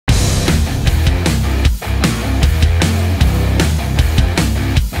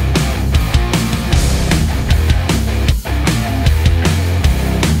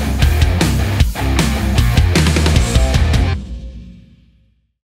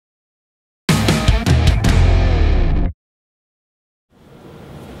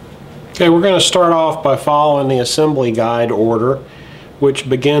Okay, we're going to start off by following the assembly guide order, which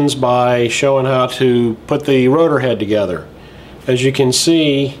begins by showing how to put the rotor head together. As you can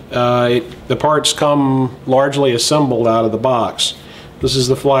see, the parts come largely assembled out of the box. This is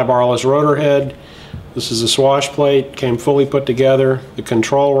the fly-barless rotor head. This is the swash plate, came fully put together. The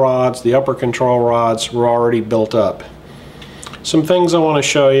control rods, the upper control rods, were already built up. Some things I want to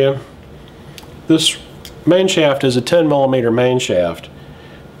show you. This main shaft is a 10mm main shaft,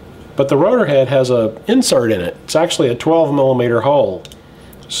 but the rotor head has an insert in it. It's actually a 12mm hole.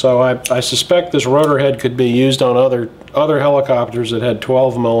 So I suspect this rotor head could be used on other helicopters that had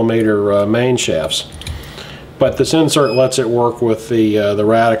 12mm main shafts. But this insert lets it work with the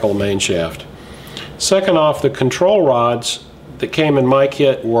Radikal main shaft. Second off, the control rods that came in my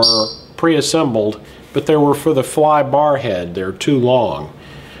kit were pre-assembled, but they were for the fly bar head. They're too long.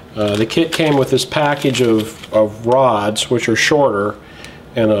 The kit came with this package of rods, which are shorter,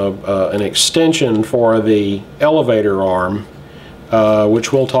 and an extension for the elevator arm,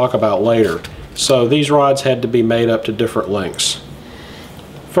 which we'll talk about later. So these rods had to be made up to different lengths.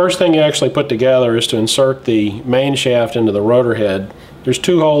 First thing you actually put together is to insert the main shaft into the rotor head. There's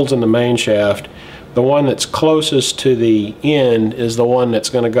two holes in the main shaft. The one that's closest to the end is the one that's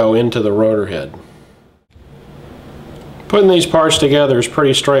going to go into the rotor head. Putting these parts together is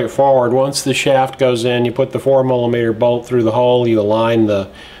pretty straightforward. Once the shaft goes in, you put the 4mm bolt through the hole, you align the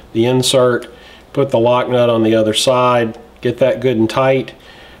insert, put the lock nut on the other side, get that good and tight.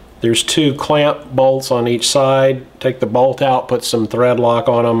 There's two clamp bolts on each side. Take the bolt out, put some thread lock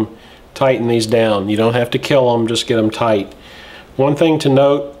on them, tighten these down. You don't have to kill them, just get them tight. One thing to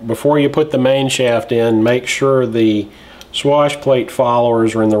note, before you put the main shaft in, make sure the swash plate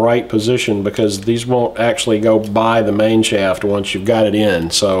followers are in the right position, because these won't actually go by the main shaft once you've got it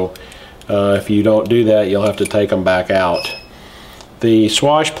in. So if you don't do that, you'll have to take them back out. The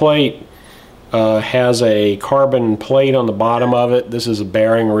swash plate has a carbon plate on the bottom of it. This is a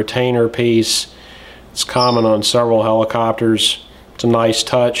bearing retainer piece. It's common on several helicopters. It's a nice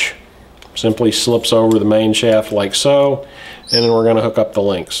touch. Simply slips over the main shaft like so, and then we're going to hook up the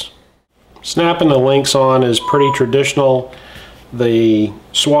links. Snapping the links on is pretty traditional. The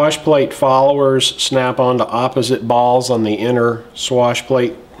swash plate followers snap onto opposite balls on the inner swash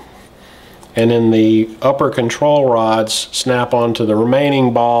plate, and then the upper control rods snap onto the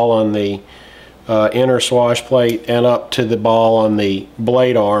remaining ball on the inner swash plate and up to the ball on the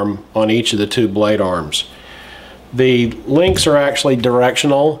blade arm on each of the two blade arms. The links are actually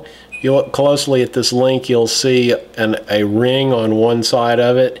directional. If you look closely at this link, you'll see a ring on one side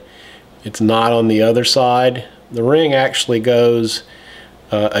of it. It's not on the other side. The ring actually goes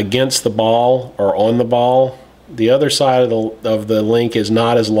against the ball or on the ball. The other side of the link is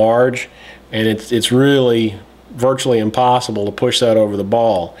not as large, and it's really virtually impossible to push that over the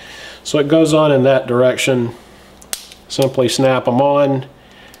ball. So it goes on in that direction. Simply snap them on,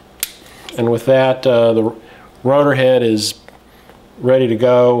 and with that the rotor head is ready to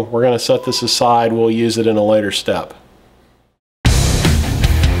go. We're going to set this aside. We'll use it in a later step.